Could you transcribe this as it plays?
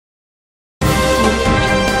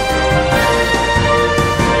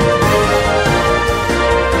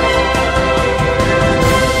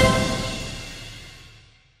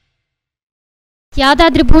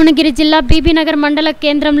యాదాద్రి భువనగిరి జిల్లా బీబీనగర్ మండల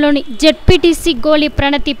కేంద్రంలోని జెడ్పీటీసీ గోలి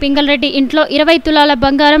ప్రణతి పింగళరెడ్డి ఇంట్లో 20 తులాల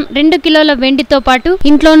బంగారం 2 కిలోల వెండితో పాటు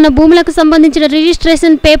ఇంట్లో ఉన్న భూములకు సంబంధించిన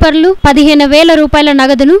రిజిస్ట్రేషన్ పేపర్లు 15,000 రూపాయల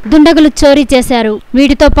నగదును దుండగులు చోరీ చేశారు.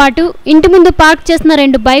 వీటితో పాటు ఇంటి ముందు పార్క్ చేసిన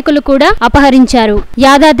 2 బైకులు కూడా అపహరించారు.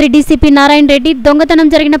 యాదాద్రి డీసీపీ నారాయణ రెడ్డి దొంగతనం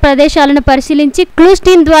జరిగిన ప్రదేశాలను పరిశీలించి క్లూస్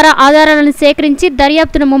టీం ద్వారా ఆధారాలను సేకరించి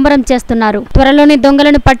దర్యాప్తును ముమ్మరం చేస్తున్నారు. త్వరలోనే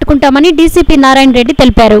దొంగలను పట్టుకుంటామని డీసీపీ నారాయణ రెడ్డి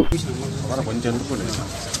తెలిపారు.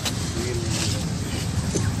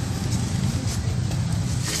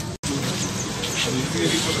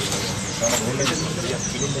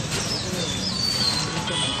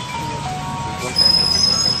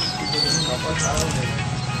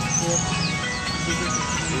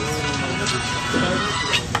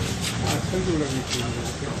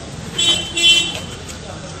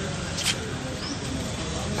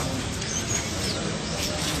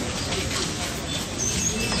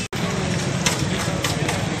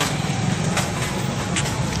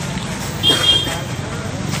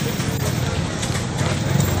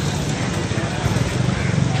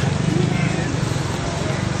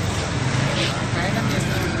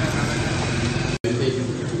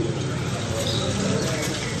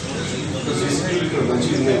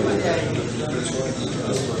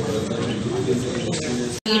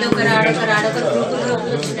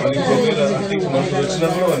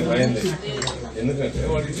 ఎందుకంటే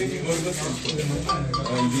వాడికి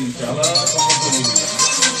ఇది చాలా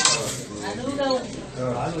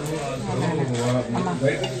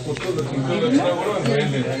బయట కొత్త వచ్చినా కూడా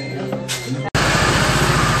బయలుదేరు.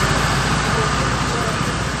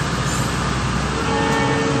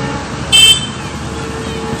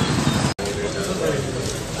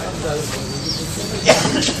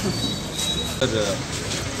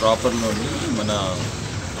 ప్రాపర్లోని మన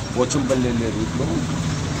పోచంపల్లి వెళ్ళే రూట్లో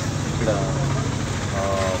ఇక్కడ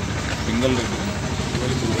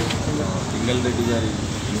పింగళరెడ్డి గారి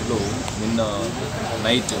ఇంట్లో నిన్న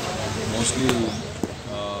నైట్ మోస్ట్లీ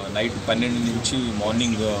నైట్ 12 నుంచి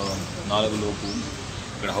మార్నింగ్ 4 లోపు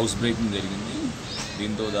ఇక్కడ హౌస్ బ్రేకింగ్ జరిగింది.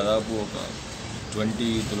 దీంతో దాదాపు ఒక 20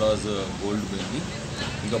 తులాస్ గోల్డ్ పోయింది.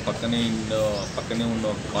 ఇంకా పక్కనే ఉన్న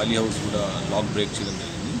ఖాళీ హౌస్ కూడా లాక్ బ్రేక్ చేయడం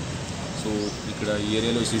జరిగింది. సో ఇక్కడ ఈ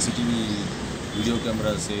ఏరియాలో సీసీటీవీ వీడియో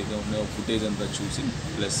కెమెరాస్ ఏదైతే ఉన్నాయో ఫుటేజ్ అంతా చూసి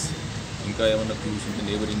ప్లస్ ఇంకా ఏమన్నా క్లూస్ ఉంటే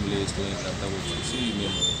నేబరింగ్ విలేజ్లో ఇదంతా కూడా చూసి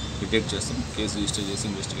మేము డిటెక్ట్ చేస్తాం, కేసు రిజిస్టర్ చేసి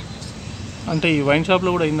ఇన్వెస్టిగేట్ చేస్తాం. అంటే ఈ వైన్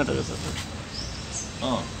షాప్లో కూడా అయిందట కదా సార్?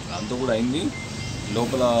 దాంతో కూడా అయింది.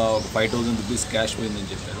 లోపల ఒక 5,000 రూపీస్ క్యాష్ పోయిందని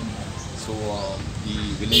చెప్పారు. సో ఈ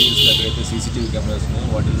విలేజెస్లో ఎక్కడైతే సీసీటీవీ కెమెరాస్ ఉన్నాయో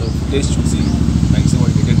వాటిల్లో ఫుటేజ్ చూసి